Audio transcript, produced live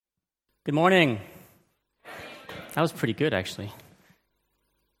Good morning. That was pretty good, actually.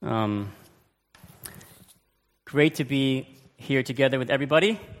 Great to be here together with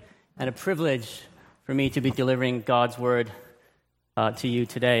everybody, and a privilege for me to be delivering God's word to you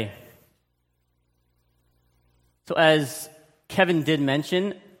today. So as Kevin did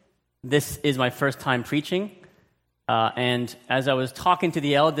mention, this is my first time preaching, and as I was talking to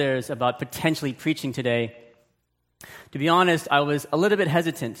the elders about potentially preaching today, to be honest, I was a little bit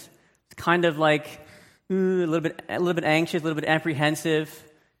hesitant. It's kind of like a little bit anxious, a little bit apprehensive.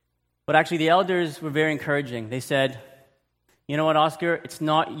 But actually, the elders were very encouraging. They said, "You know what, Oscar? It's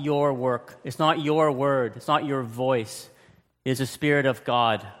not your work. It's not your word. It's not your voice. It is the Spirit of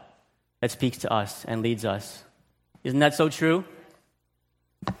God that speaks to us and leads us." Isn't that so true?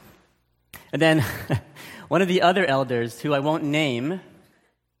 And then one of the other elders, who I won't name,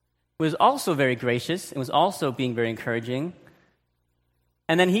 was also very gracious and was also being very encouraging.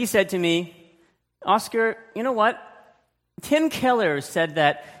 And then he said to me, "Oscar, you know what? Tim Keller said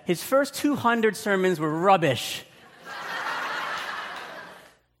that his first 200 sermons were rubbish."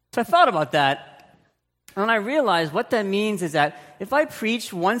 So I thought about that, and I realized what that means is that if I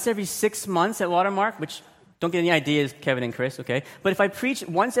preach once every 6 months at Watermark, which don't get any ideas, Kevin and Chris, okay? But if I preach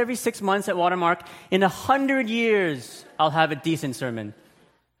once every 6 months at Watermark, in 100 years, I'll have a decent sermon.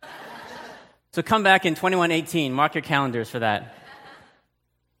 So come back in 2118, mark your calendars for that.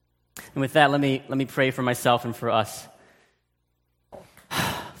 And with that, let me pray for myself and for us.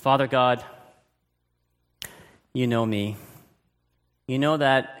 Father God, you know me. You know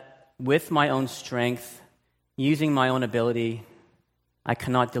that with my own strength, using my own ability, I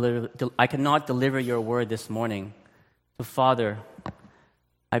cannot deliver your word this morning. So Father,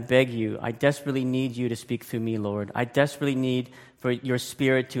 I beg you, I desperately need you to speak through me, Lord. I desperately need for your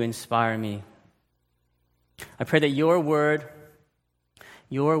Spirit to inspire me. I pray that your word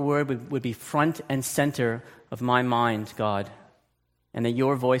would be front and center of my mind, God, and that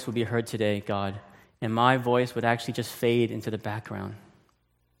your voice would be heard today, God, and my voice would actually just fade into the background.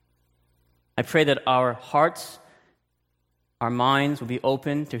 I pray that our hearts, our minds will be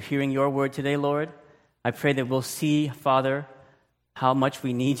open to hearing your word today, Lord. I pray that we'll see, Father, how much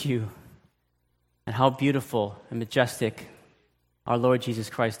we need you and how beautiful and majestic our Lord Jesus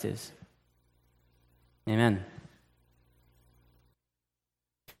Christ is. Amen.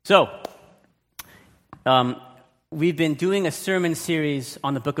 So, we've been doing a sermon series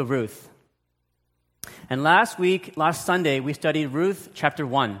on the book of Ruth. And last Sunday, we studied Ruth chapter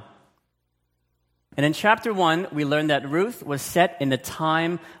 1. And in chapter 1, we learned that Ruth was set in the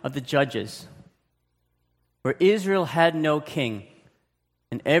time of the judges, where Israel had no king,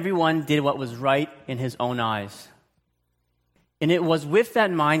 and everyone did what was right in his own eyes. And it was with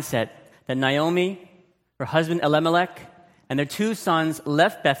that mindset that Naomi, her husband Elimelech, and their 2 sons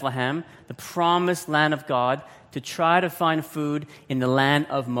left Bethlehem, the promised land of God, to try to find food in the land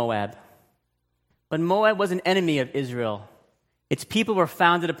of Moab. But Moab was an enemy of Israel. Its people were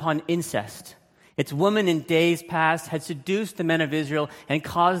founded upon incest. Its women in days past had seduced the men of Israel and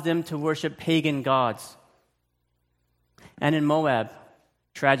caused them to worship pagan gods. And in Moab,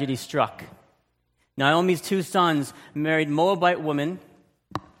 tragedy struck. Naomi's 2 sons married Moabite women,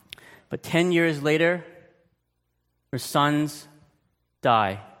 but 10 years later, her sons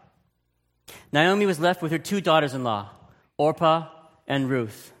die. Naomi was left with her 2 daughters-in-law, Orpah and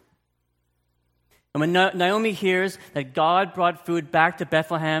Ruth. And when Naomi hears that God brought food back to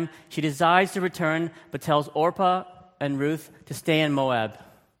Bethlehem, she decides to return, but tells Orpah and Ruth to stay in Moab.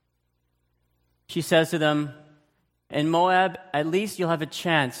 She says to them, "In Moab, at least you'll have a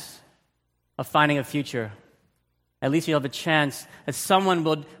chance of finding a future. At least you'll have a chance that someone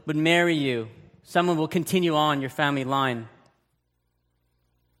would marry you. Someone will continue on your family line."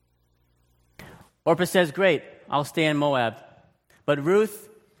 Orpah says, "Great, I'll stay in Moab." But Ruth,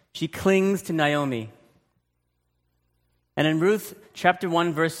 she clings to Naomi. And in Ruth chapter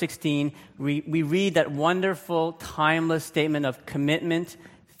 1, verse 16, we read that wonderful, timeless statement of commitment,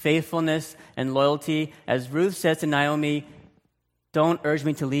 faithfulness, and loyalty, as Ruth says to Naomi, "Don't urge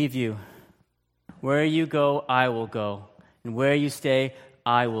me to leave you. Where you go, I will go. And where you stay,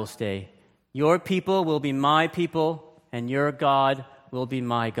 I will stay. Your people will be my people, and your God will be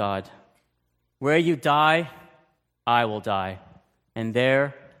my God. Where you die, I will die, and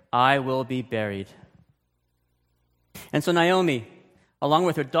there I will be buried." And so Naomi, along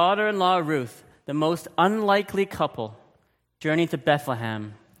with her daughter-in-law Ruth, the most unlikely couple, journeyed to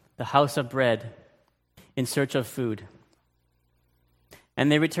Bethlehem, the house of bread, in search of food. And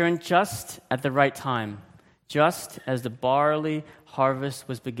they returned just at the right time, just as the barley harvest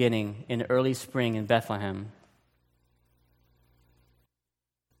was beginning in early spring in Bethlehem.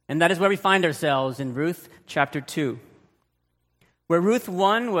 And that is where we find ourselves in Ruth chapter 2. Where Ruth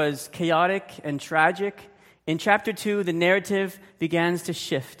 1 was chaotic and tragic, in chapter 2, the narrative begins to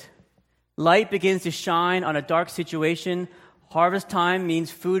shift. Light begins to shine on a dark situation. Harvest time means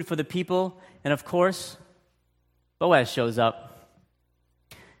food for the people. And of course, Boaz shows up.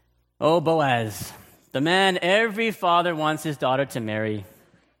 Oh, Boaz, the man every father wants his daughter to marry.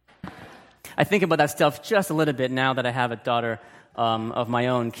 I think about that stuff just a little bit now that I have a daughter of my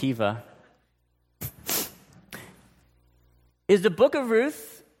own, Kiva. Is the book of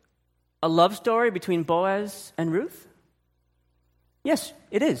Ruth a love story between Boaz and Ruth? Yes,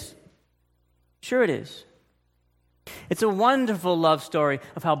 it is. Sure it is. It's a wonderful love story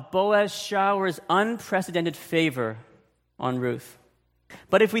of how Boaz showers unprecedented favor on Ruth.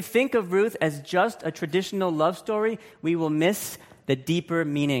 But if we think of Ruth as just a traditional love story, we will miss the deeper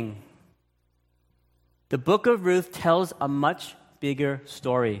meaning. The book of Ruth tells a much bigger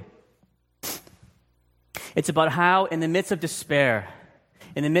story. It's about how, in the midst of despair,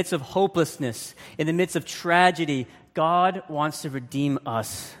 in the midst of hopelessness, in the midst of tragedy, God wants to redeem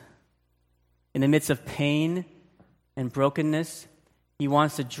us. In the midst of pain and brokenness, He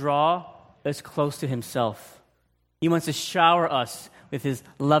wants to draw us close to Himself. He wants to shower us with His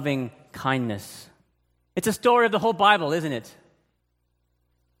loving kindness. It's a story of the whole Bible, isn't it?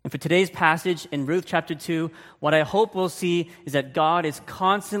 And for today's passage in Ruth chapter 2, what I hope we'll see is that God is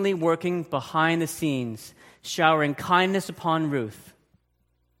constantly working behind the scenes, showering kindness upon Ruth.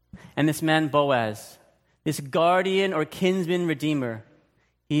 And this man Boaz, this guardian or kinsman redeemer,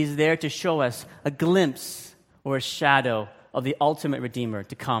 he's there to show us a glimpse or a shadow of the ultimate Redeemer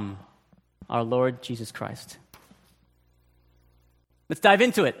to come, our Lord Jesus Christ. Let's dive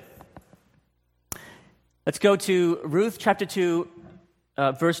into it. Let's go to Ruth chapter 2,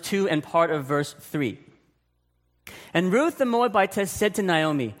 verse 2 and part of verse 3. And Ruth the Moabitess said to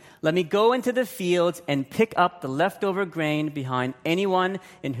Naomi, "Let me go into the fields and pick up the leftover grain behind anyone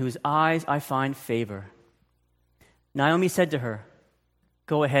in whose eyes I find favor." Naomi said to her,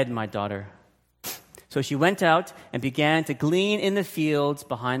 "Go ahead, my daughter." So she went out and began to glean in the fields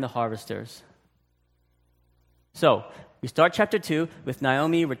behind the harvesters. So we start chapter 2 with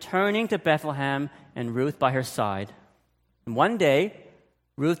Naomi returning to Bethlehem and Ruth by her side. And one day,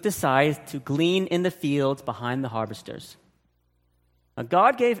 Ruth decides to glean in the fields behind the harvesters. Now,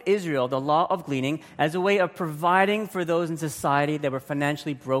 God gave Israel the law of gleaning as a way of providing for those in society that were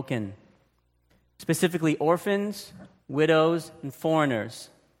financially broken, specifically orphans, widows, and foreigners.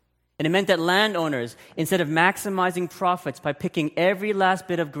 And it meant that landowners, instead of maximizing profits by picking every last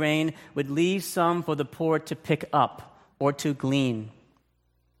bit of grain, would leave some for the poor to pick up or to glean.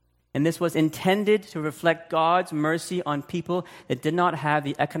 And this was intended to reflect God's mercy on people that did not have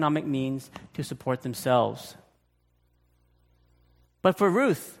the economic means to support themselves. But for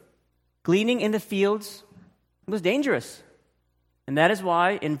Ruth, gleaning in the fields was dangerous. And that is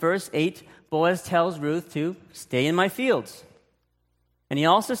why in verse 8, Boaz tells Ruth to stay in my fields. And he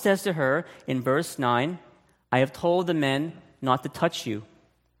also says to her in verse 9, "I have told the men not to touch you."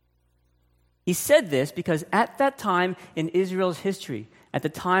 He said this because at that time in Israel's history, at the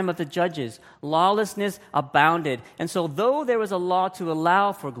time of the judges, lawlessness abounded. And so though there was a law to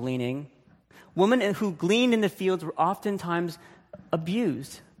allow for gleaning, women who gleaned in the fields were oftentimes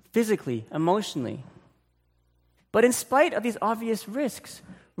abused, physically, emotionally. But in spite of these obvious risks,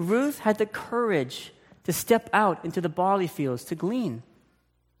 Ruth had the courage to step out into the barley fields to glean.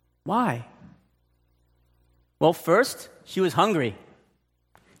 Why? Well, first, she was hungry.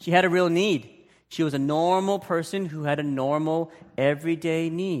 She had a real need. She was a normal person who had a normal, everyday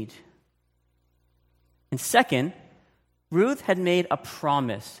need. And second, Ruth had made a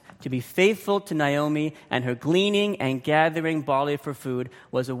promise to be faithful to Naomi, and her gleaning and gathering barley for food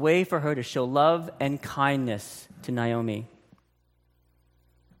was a way for her to show love and kindness to Naomi.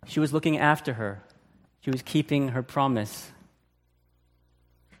 She was looking after her. She was keeping her promise.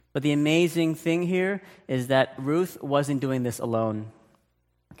 But the amazing thing here is that Ruth wasn't doing this alone.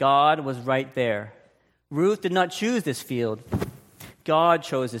 God was right there. Ruth did not choose this field. God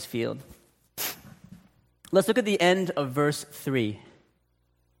chose this field. Let's look at the end of verse 3.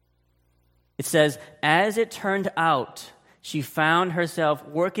 It says, "As it turned out, she found herself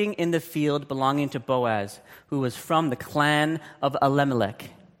working in the field belonging to Boaz, who was from the clan of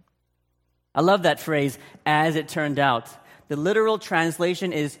Elimelech." I love that phrase, "as it turned out." The literal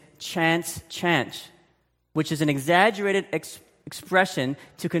translation is chance, which is an exaggerated expression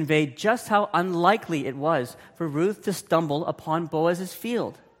to convey just how unlikely it was for Ruth to stumble upon Boaz's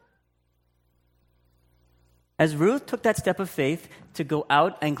field. As Ruth took that step of faith to go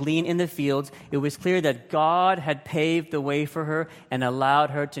out and glean in the fields, it was clear that God had paved the way for her and allowed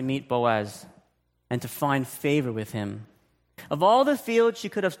her to meet Boaz and to find favor with him. Of all the fields she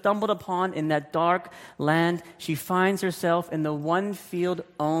could have stumbled upon in that dark land, she finds herself in the one field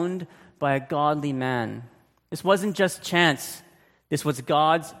owned by a godly man. This wasn't just chance. This was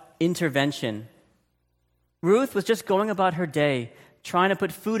God's intervention. Ruth was just going about her day, trying to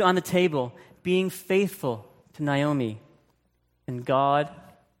put food on the table, being faithful to Naomi. And God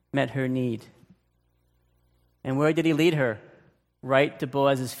met her need. And where did he lead her? Right to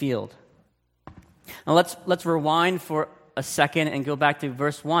Boaz's field. Now let's rewind for a second and go back to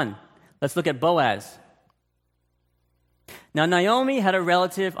verse 1. Let's look at Boaz. Now Naomi had a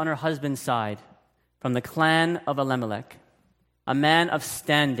relative on her husband's side from the clan of Elimelech, a man of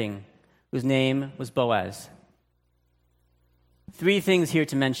standing whose name was Boaz. 3 things here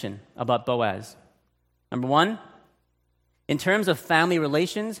to mention about Boaz. Number 1, in terms of family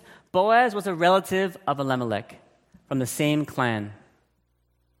relations, Boaz was a relative of Elimelech from the same clan.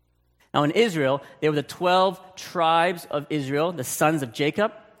 Now in Israel, there were the 12 tribes of Israel, the sons of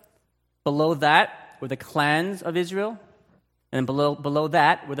Jacob. Below that were the clans of Israel. And below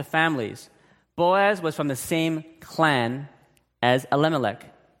that were the families. Boaz was from the same clan as Elimelech.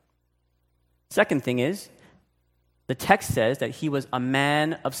 Second thing is, the text says that he was a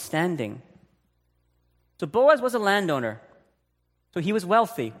man of standing. So Boaz was a landowner. So he was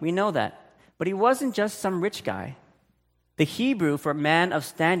wealthy. We know that. But he wasn't just some rich guy. The Hebrew for man of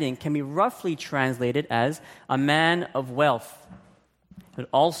standing can be roughly translated as a man of wealth, but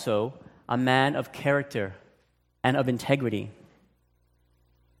also a man of character and of integrity.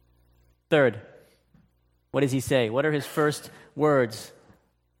 Third, what does he say? What are his first words?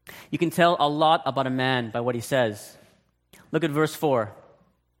 You can tell a lot about a man by what he says. Look at verse 4.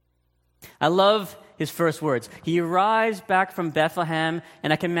 I love his first words. He arrives back from Bethlehem,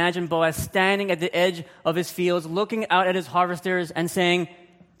 and I can imagine Boaz standing at the edge of his fields, looking out at his harvesters and saying,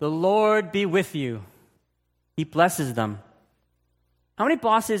 "The Lord be with you." He blesses them. How many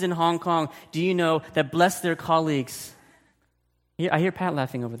bosses in Hong Kong do you know that bless their colleagues? I hear Pat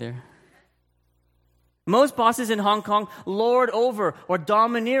laughing over there. Most bosses in Hong Kong lord over or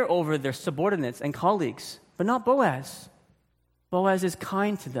domineer over their subordinates and colleagues, but not Boaz. Boaz is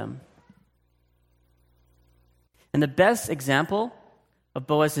kind to them. And the best example of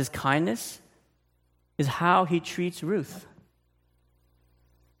Boaz's kindness is how he treats Ruth.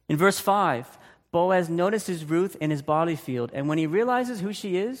 In verse 5, Boaz notices Ruth in his barley field, and when he realizes who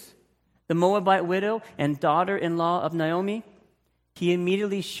she is, the Moabite widow and daughter-in-law of Naomi, he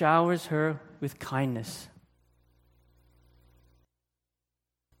immediately showers her with kindness.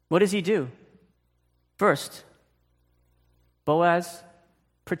 What does he do? First, Boaz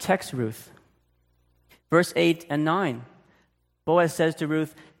protects Ruth. Verse 8 and 9, Boaz says to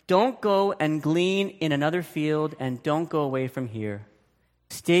Ruth, "Don't go and glean in another field, and don't go away from here.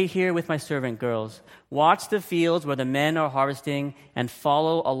 Stay here with my servant girls. Watch the fields where the men are harvesting, and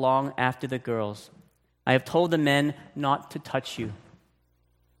follow along after the girls. I have told the men not to touch you."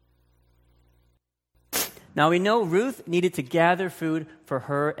 Now we know Ruth needed to gather food for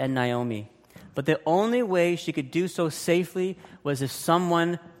her and Naomi, but the only way she could do so safely was if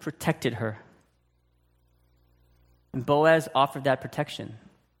someone protected her. And Boaz offered that protection.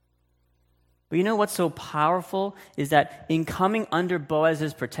 But you know what's so powerful is that in coming under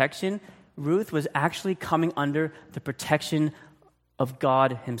Boaz's protection, Ruth was actually coming under the protection of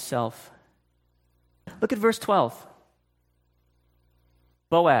God himself. Look at verse 12.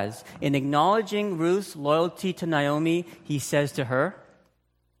 Boaz, in acknowledging Ruth's loyalty to Naomi, he says to her,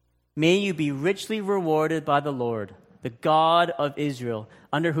 "May you be richly rewarded by the Lord, the God of Israel,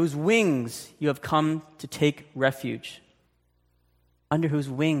 under whose wings you have come to take refuge." Under whose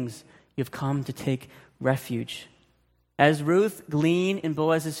wings you have come to take refuge. As Ruth gleaned in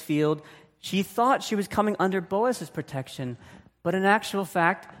Boaz's field, she thought she was coming under Boaz's protection, but in actual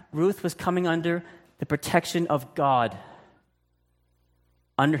fact, Ruth was coming under the protection of God.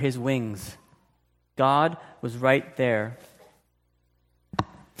 Under his wings. God was right there.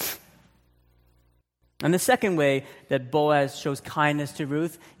 And the second way that Boaz shows kindness to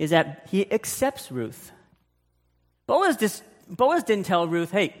Ruth is that he accepts Ruth. Boaz didn't tell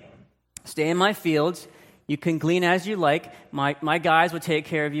Ruth, "Hey, stay in my fields. You can glean as you like. My guys will take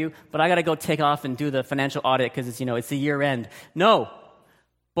care of you, but I got to go take off and do the financial audit because it's the year end." No.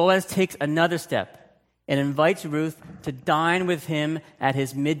 Boaz takes another step and invites Ruth to dine with him at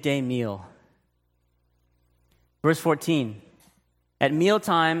his midday meal. Verse 14. At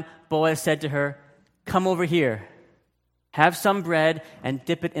mealtime, Boaz said to her, "Come over here. Have some bread and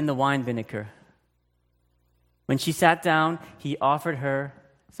dip it in the wine vinegar." When she sat down, he offered her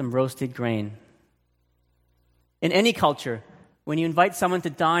some roasted grain. In any culture, when you invite someone to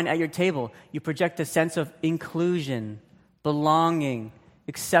dine at your table, you project a sense of inclusion, belonging,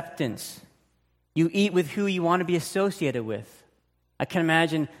 acceptance. You eat with who you want to be associated with. I can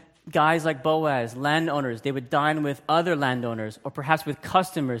imagine guys like Boaz, landowners, they would dine with other landowners or perhaps with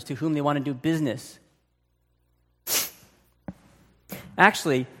customers to whom they want to do business.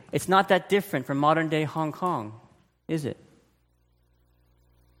 Actually, it's not that different from modern-day Hong Kong, is it?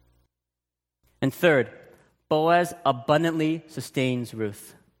 And third, Boaz abundantly sustains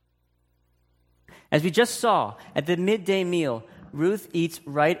Ruth. As we just saw, at the midday meal, Ruth eats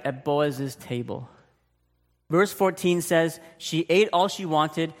right at Boaz's table. Verse 14 says, she ate all she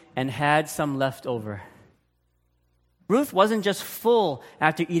wanted and had some left over. Ruth wasn't just full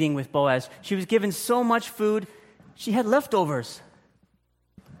after eating with Boaz. She was given so much food, she had leftovers.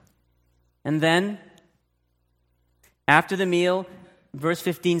 And then, after the meal, verse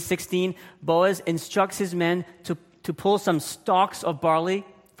 15, 16, Boaz instructs his men to pull some stalks of barley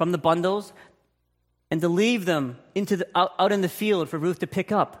from the bundles and to leave them out in the field for Ruth to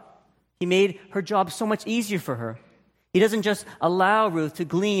pick up. He made her job so much easier for her. He doesn't just allow Ruth to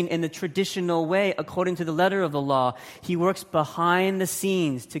glean in the traditional way according to the letter of the law. He works behind the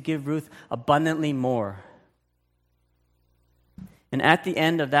scenes to give Ruth abundantly more. And at the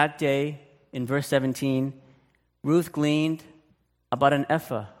end of that day, in verse 17, Ruth gleaned about an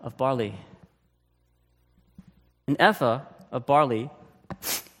ephah of barley. An ephah of barley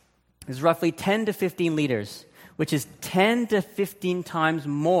is roughly 10 to 15 liters, which is 10 to 15 times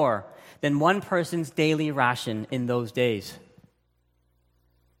more than one person's daily ration in those days.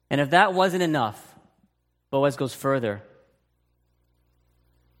 And if that wasn't enough, Boaz goes further.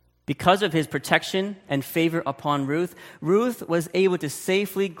 Because of his protection and favor upon Ruth, Ruth was able to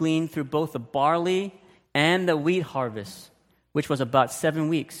safely glean through both the barley and the wheat harvest, which was about 7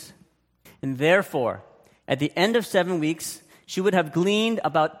 weeks. And therefore, at the end of 7 weeks, she would have gleaned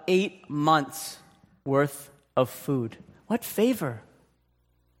about 8 months' worth of food. What favor!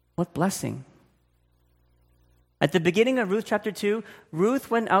 What blessing! At the beginning of Ruth chapter 2,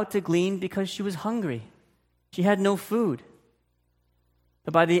 Ruth went out to glean because she was hungry. She had no food.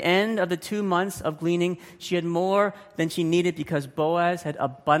 But by the end of the 2 months of gleaning, she had more than she needed because Boaz had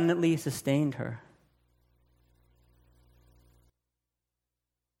abundantly sustained her.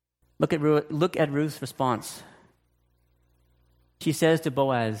 Look at Ruth's response. She says to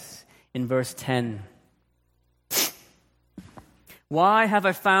Boaz in verse 10, "Why have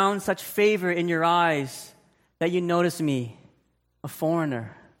I found such favor in your eyes that you notice me, a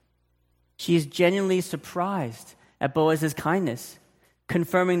foreigner?" She is genuinely surprised at Boaz's kindness,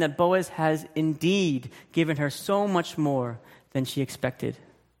 confirming that Boaz has indeed given her so much more than she expected.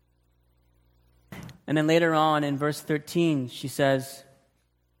 And then later on in verse 13, she says,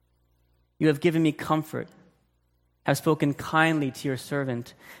 "You have given me comfort, have spoken kindly to your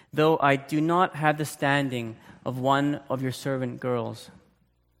servant, though I do not have the standing of one of your servant girls."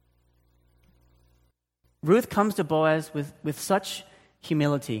 Ruth comes to Boaz with such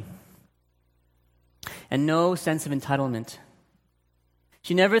humility and no sense of entitlement.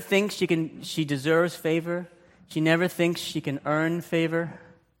 She never thinks she deserves favor. She never thinks she can earn favor.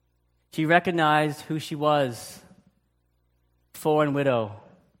 She recognized who she was, foreign widow,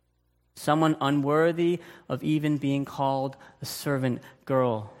 someone unworthy of even being called a servant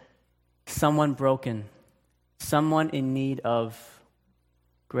girl, someone broken, someone in need of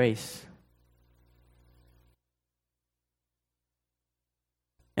grace.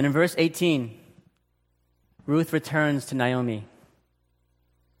 And in verse 18, Ruth returns to Naomi.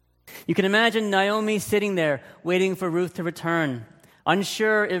 You can imagine Naomi sitting there waiting for Ruth to return,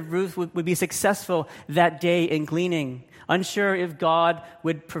 unsure if Ruth would be successful that day in gleaning, unsure if God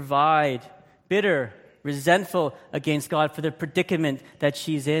would provide, bitter, resentful against God for the predicament that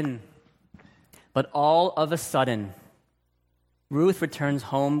she's in. But all of a sudden, Ruth returns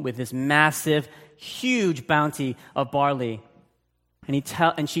home with this massive, huge bounty of barley.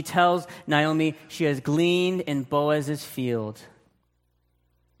 And she tells Naomi she has gleaned in Boaz's field.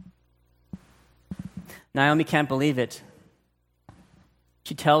 Naomi can't believe it.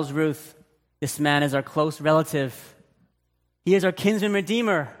 She tells Ruth, "This man is our close relative. He is our kinsman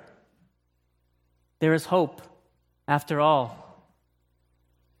redeemer. There is hope, after all."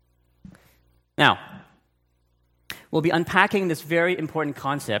 Now, we'll be unpacking this very important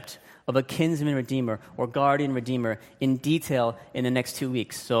concept of a kinsman redeemer or guardian redeemer in detail in the next 2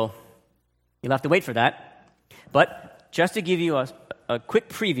 weeks. So you'll have to wait for that. But just to give you a quick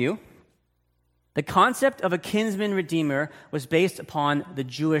preview, the concept of a kinsman redeemer was based upon the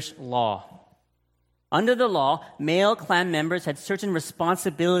Jewish law. Under the law, male clan members had certain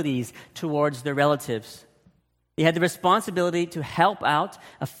responsibilities towards their relatives. They had the responsibility to help out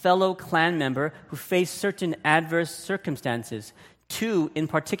a fellow clan member who faced certain adverse circumstances, two in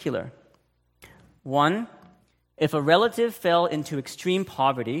particular. One, if a relative fell into extreme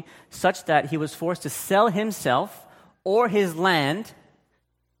poverty such that he was forced to sell himself or his land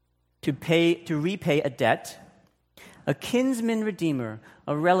to repay a debt, a kinsman redeemer,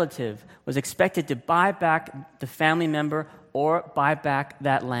 a relative, was expected to buy back the family member or buy back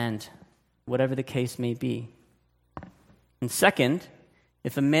that land, whatever the case may be. And second,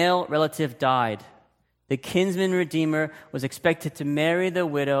 if a male relative died, the kinsman redeemer was expected to marry the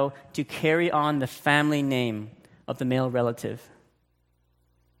widow to carry on the family name of the male relative.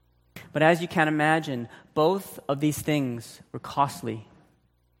 But as you can imagine, both of these things were costly.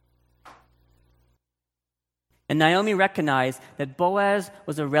 And Naomi recognized that Boaz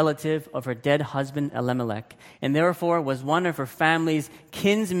was a relative of her dead husband Elimelech, and therefore was one of her family's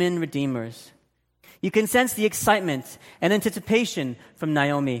kinsman redeemers. You can sense the excitement and anticipation from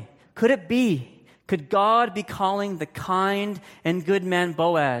Naomi. Could it be? Could God be calling the kind and good man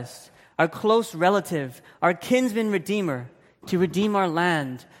Boaz, our close relative, our kinsman redeemer, to redeem our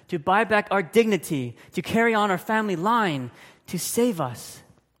land, to buy back our dignity, to carry on our family line, to save us?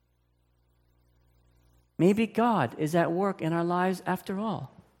 Maybe God is at work in our lives after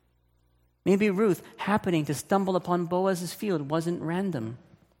all. Maybe Ruth happening to stumble upon Boaz's field wasn't random.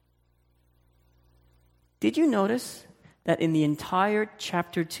 Did you notice that in the entire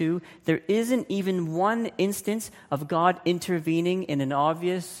chapter 2, there isn't even one instance of God intervening in an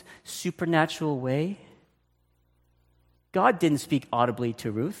obvious supernatural way? God didn't speak audibly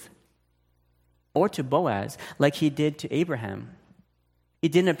to Ruth or to Boaz like he did to Abraham. He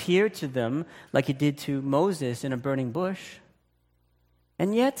didn't appear to them like he did to Moses in a burning bush.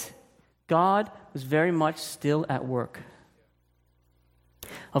 And yet, God was very much still at work.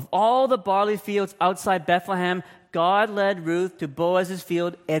 Of all the barley fields outside Bethlehem, God led Ruth to Boaz's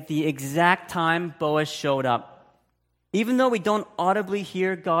field at the exact time Boaz showed up. Even though we don't audibly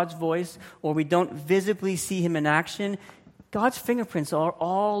hear God's voice or we don't visibly see him in action, God's fingerprints are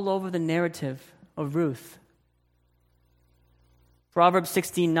all over the narrative of Ruth. Proverbs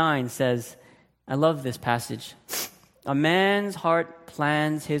 16:9 says, I love this passage, "A man's heart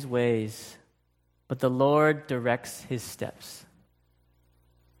plans his ways, but the Lord directs his steps."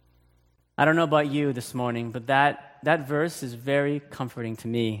 I don't know about you this morning, but that verse is very comforting to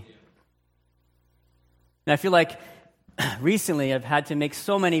me. And I feel like recently I've had to make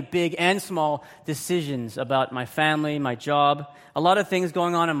so many big and small decisions about my family, my job, a lot of things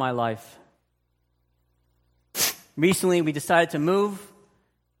going on in my life. Recently, we decided to move.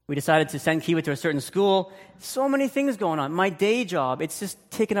 We decided to send Kiwa to a certain school. So many things going on. My day job, it's just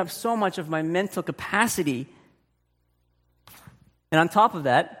taken up so much of my mental capacity. And on top of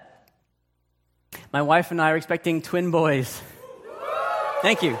that, my wife and I are expecting twin boys.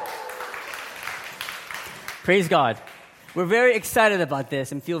 Thank you. Praise God. We're very excited about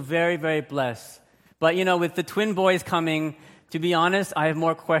this and feel very, very blessed. But, with the twin boys coming, to be honest, I have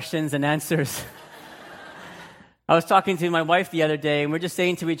more questions than answers. I was talking to my wife the other day, and we're just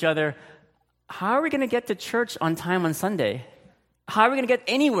saying to each other, how are we going to get to church on time on Sunday? How are we going to get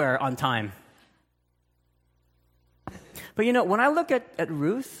anywhere on time? But when I look at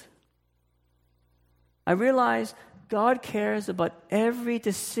Ruth, I realize God cares about every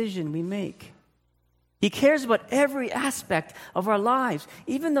decision we make. He cares about every aspect of our lives,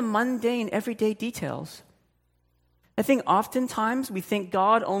 even the mundane, everyday details. I think oftentimes we think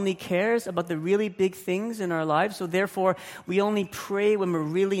God only cares about the really big things in our lives, so therefore we only pray when we're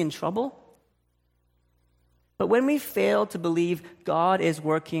really in trouble. But when we fail to believe God is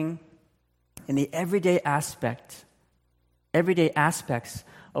working in the everyday aspects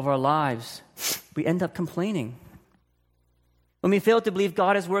of our lives, we end up complaining. When we fail to believe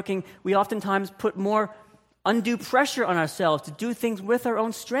God is working, we oftentimes put more undue pressure on ourselves to do things with our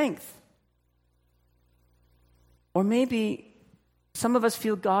own strength. Or maybe some of us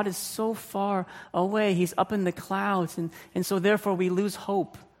feel God is so far away, he's up in the clouds, and so therefore we lose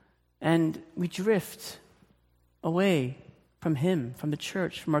hope and we drift away from him, from the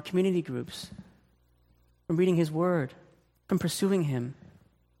church, from our community groups, from reading his word, from pursuing him.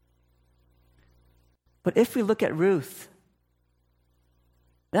 But if we look at Ruth,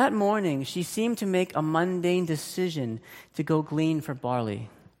 that morning she seemed to make a mundane decision to go glean for barley.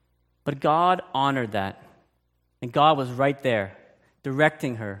 But God honored that. And God was right there,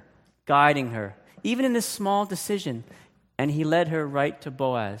 directing her, guiding her, even in this small decision. And he led her right to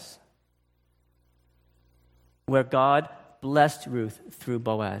Boaz, where God blessed Ruth through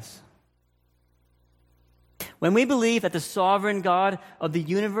Boaz. When we believe that the sovereign God of the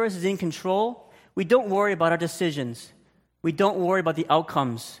universe is in control, we don't worry about our decisions. We don't worry about the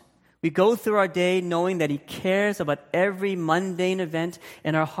outcomes. We go through our day knowing that He cares about every mundane event,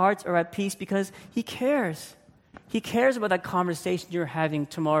 and our hearts are at peace because He cares. He cares about that conversation you're having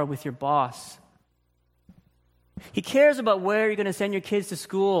tomorrow with your boss. He cares about where you're going to send your kids to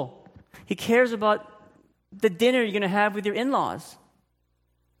school. He cares about the dinner you're going to have with your in-laws.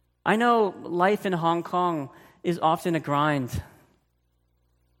 I know life in Hong Kong is often a grind.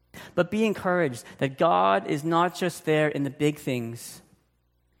 But be encouraged that God is not just there in the big things.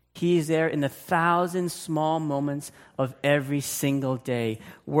 He is there in the 1,000 small moments of every single day,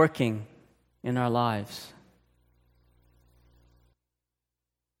 working in our lives.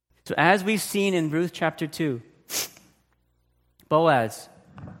 So as we've seen in Ruth chapter 2, Boaz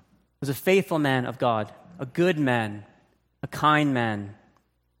was a faithful man of God, a good man, a kind man.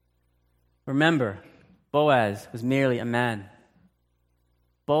 Remember, Boaz was merely a man.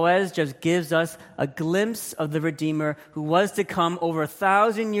 Boaz just gives us a glimpse of the Redeemer who was to come over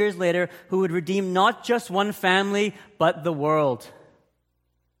 1,000 years later, who would redeem not just one family, but the world.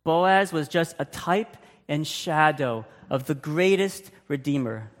 Boaz was just a type and shadow of the greatest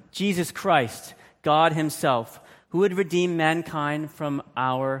Redeemer, Jesus Christ, God Himself, who would redeem mankind from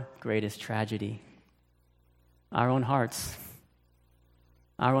our greatest tragedy, our own hearts,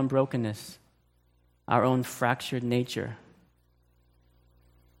 our own brokenness, our own fractured nature.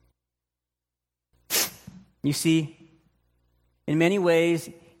 You see, in many ways,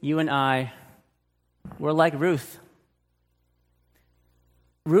 you and I were like Ruth.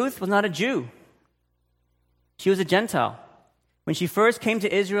 Ruth was not a Jew. She was a Gentile. When she first came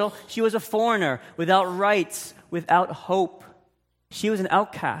to Israel, she was a foreigner, without rights, without hope. She was an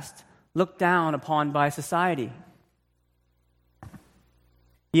outcast, looked down upon by society.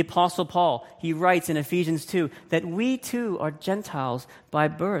 The Apostle Paul, he writes in Ephesians 2 that we too are Gentiles by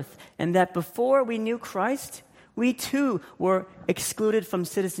birth, and that before we knew Christ, we too were excluded from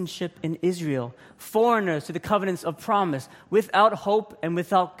citizenship in Israel, foreigners to the covenants of promise, without hope and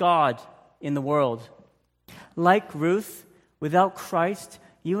without God in the world. Like Ruth, without Christ,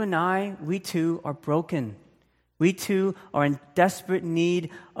 you and I, we too are broken. We too are in desperate need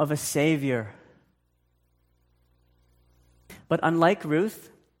of a Savior. But unlike Ruth,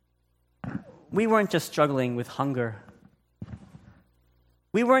 we weren't just struggling with hunger.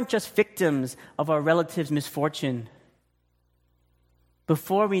 We weren't just victims of our relatives' misfortune.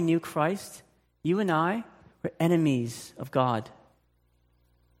 Before we knew Christ, you and I were enemies of God.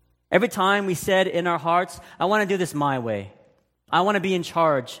 Every time we said in our hearts, I want to do this my way, I want to be in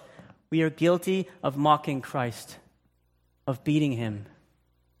charge, we are guilty of mocking Christ, of beating Him,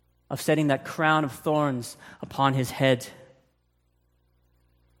 of setting that crown of thorns upon His head.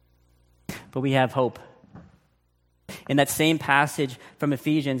 But we have hope. In that same passage from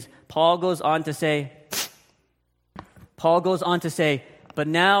Ephesians, Paul goes on to say, but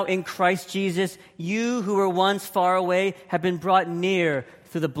now in Christ Jesus, you who were once far away have been brought near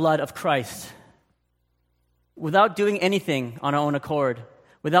through the blood of Christ. Without doing anything on our own accord,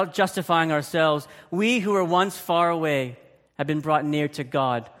 without justifying ourselves, we who were once far away have been brought near to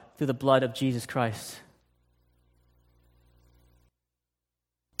God through the blood of Jesus Christ.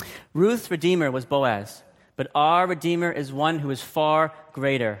 Ruth's Redeemer was Boaz, but our Redeemer is one who is far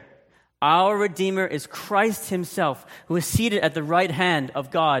greater. Our Redeemer is Christ Himself, who is seated at the right hand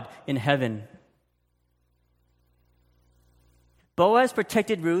of God in heaven. Boaz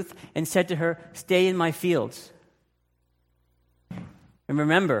protected Ruth and said to her, "Stay in my fields." And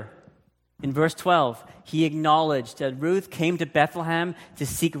remember, in verse 12, he acknowledged that Ruth came to Bethlehem to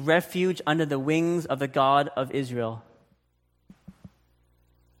seek refuge under the wings of the God of Israel.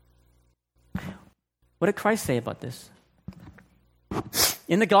 What did Christ say about this?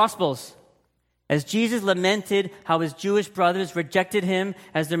 In the Gospels, as Jesus lamented how His Jewish brothers rejected Him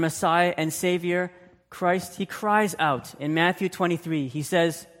as their Messiah and Savior, Christ, He cries out in Matthew 23. He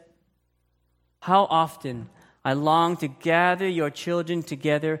says, "How often I long to gather your children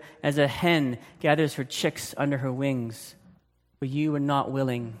together as a hen gathers her chicks under her wings, but you were not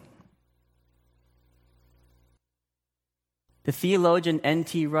willing." The theologian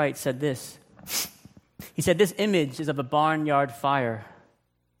N.T. Wright said this. He said, "This image is of a barnyard fire.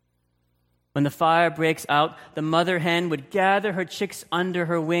 When the fire breaks out, the mother hen would gather her chicks under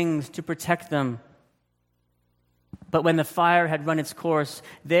her wings to protect them. But when the fire had run its course,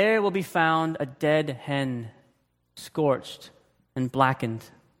 there will be found a dead hen, scorched and blackened.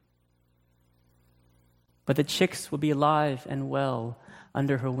 But the chicks will be alive and well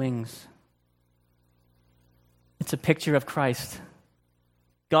under her wings." It's a picture of Christ.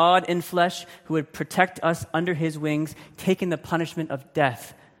 God in flesh who would protect us under his wings, taking the punishment of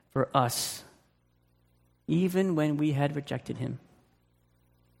death for us, even when we had rejected him.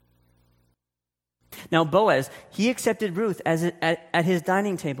 Now Boaz, he accepted Ruth at his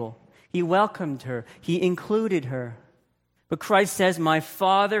dining table. He welcomed her. He included her. But Christ says, my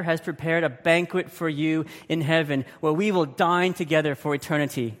Father has prepared a banquet for you in heaven where we will dine together for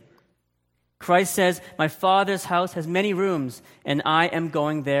eternity. Christ says, my Father's house has many rooms, and I am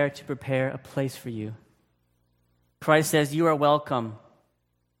going there to prepare a place for you. Christ says, you are welcome.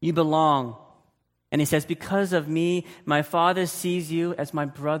 You belong. And he says, because of me, my Father sees you as my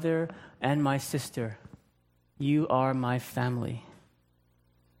brother and my sister. You are my family.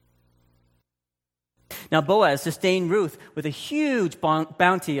 Now Boaz sustained Ruth with a huge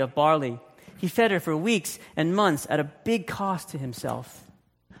bounty of barley. He fed her for weeks and months at a big cost to himself.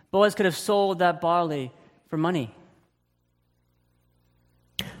 Boaz could have sold that barley for money.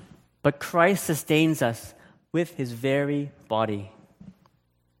 But Christ sustains us with his very body.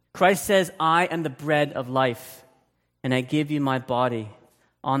 Christ says, I am the bread of life, and I give you my body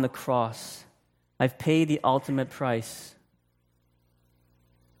on the cross. I've paid the ultimate price.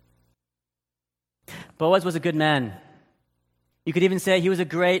 Boaz was a good man. You could even say he was a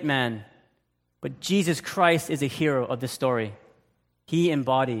great man. But Jesus Christ is a hero of this story. He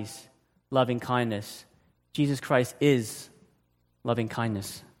embodies loving kindness. Jesus Christ is loving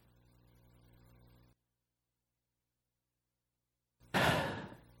kindness.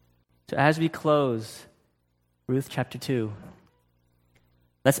 So as we close Ruth chapter 2,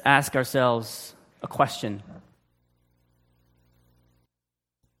 let's ask ourselves a question.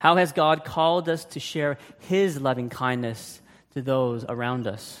 How has God called us to share his loving kindness to those around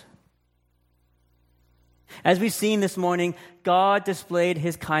us? As we've seen this morning, God displayed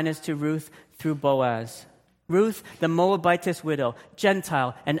his kindness to Ruth through Boaz. Ruth, the Moabitess widow,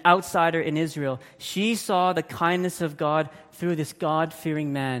 Gentile, an outsider in Israel, she saw the kindness of God through this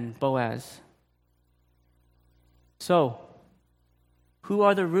God-fearing man, Boaz. So, who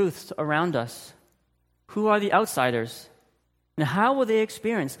are the Ruths around us? Who are the outsiders? And how will they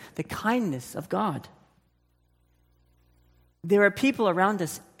experience the kindness of God? There are people around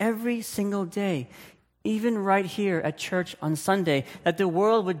us every single day, even right here at church on Sunday, that the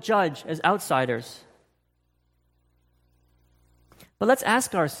world would judge as outsiders. But let's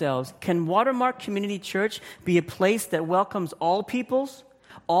ask ourselves, can Watermark Community Church be a place that welcomes all peoples,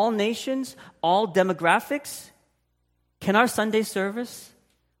 all nations, all demographics? Can our Sunday service,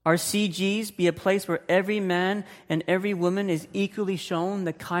 our CGs, be a place where every man and every woman is equally shown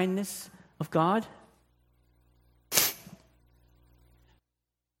the kindness of God?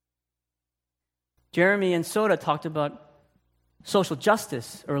 Jeremy and Soda talked about social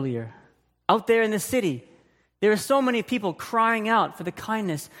justice earlier. Out there in the city, there are so many people crying out for the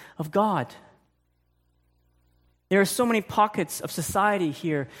kindness of God. There are so many pockets of society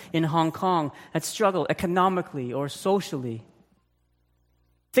here in Hong Kong that struggle economically or socially.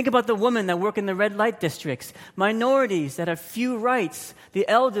 Think about the women that work in the red light districts, minorities that have few rights, the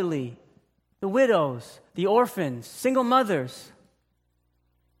elderly, the widows, the orphans, single mothers.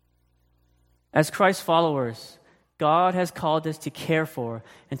 As Christ followers, God has called us to care for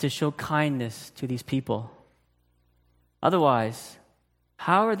and to show kindness to these people. Otherwise,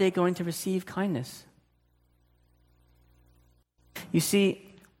 how are they going to receive kindness? You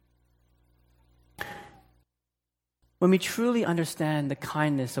see, when we truly understand the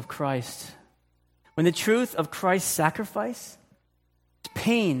kindness of Christ, when the truth of Christ's sacrifice, his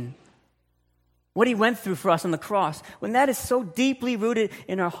pain, what he went through for us on the cross, when that is so deeply rooted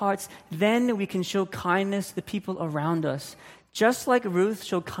in our hearts, then we can show kindness to the people around us. Just like Ruth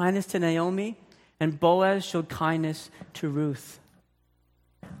showed kindness to Naomi, and Boaz showed kindness to Ruth.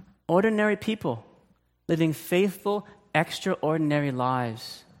 Ordinary people living faithful, extraordinary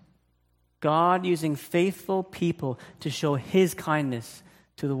lives. God using faithful people to show his kindness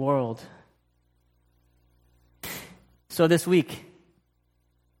to the world. So this week,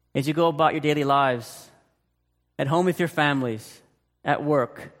 as you go about your daily lives, at home with your families, at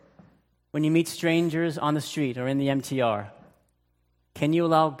work, when you meet strangers on the street or in the MTR, can you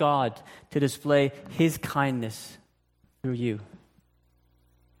allow God to display his kindness through you?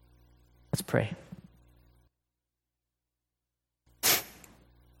 Let's pray.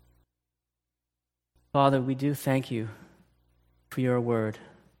 Father, we do thank you for your word,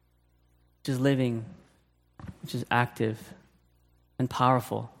 which is living, which is active and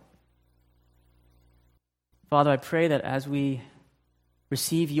powerful. Father, I pray that as we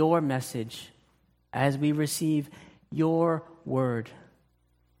receive your message, as we receive your word,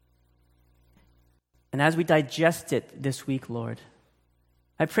 and as we digest it this week, Lord,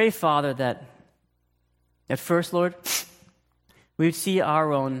 I pray, Father, that at first, Lord, we would see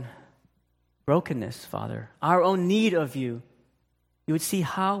our own brokenness, Father, our own need of you. You would see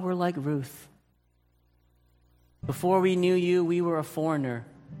how we're like Ruth. Before we knew you, we were a foreigner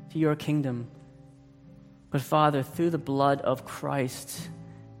to your kingdom. But Father, through the blood of Christ,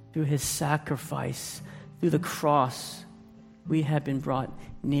 through his sacrifice, through the cross, we have been brought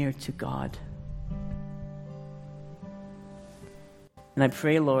near to God. And I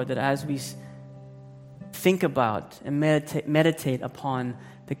pray, Lord, that as we think about and meditate upon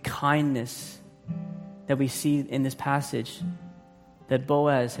the kindness that we see in this passage that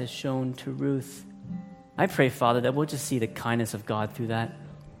Boaz has shown to Ruth, I pray, Father, that we'll just see the kindness of God through that.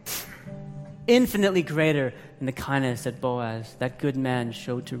 Infinitely greater than the kindness that Boaz, that good man,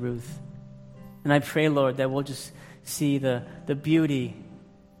 showed to Ruth. And I pray, Lord, that we'll just see the beauty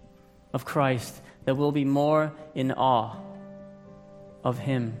of Christ, that we'll be more in awe of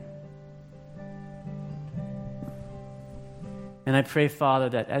him. And I pray, Father,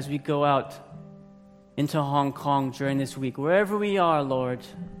 that as we go out into Hong Kong during this week, wherever we are, Lord,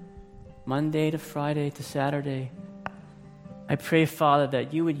 Monday to Friday to Saturday, I pray, Father,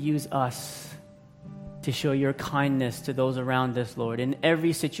 that you would use us to show your kindness to those around us, Lord, in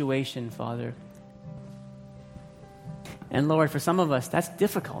every situation, Father. And Lord, for some of us, that's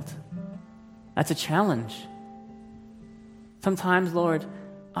difficult. That's a challenge. Sometimes, Lord,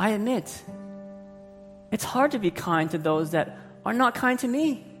 I admit, it's hard to be kind to those that are not kind to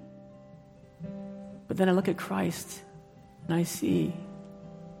me. But then I look at Christ and I see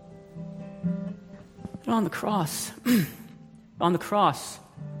that on the cross,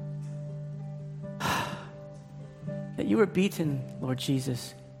 that you were beaten, Lord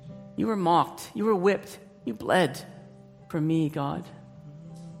Jesus. You were mocked. You were whipped. You bled for me, God.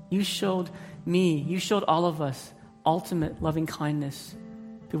 You showed all of us ultimate loving kindness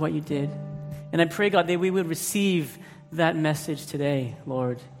through what you did. And I pray, God, that we would receive that message today,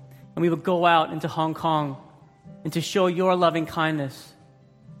 Lord. And we would go out into Hong Kong and to show your loving kindness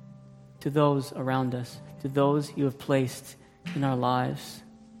to those around us, to those you have placed in our lives.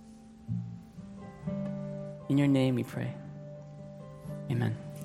 In your name we pray. Amen.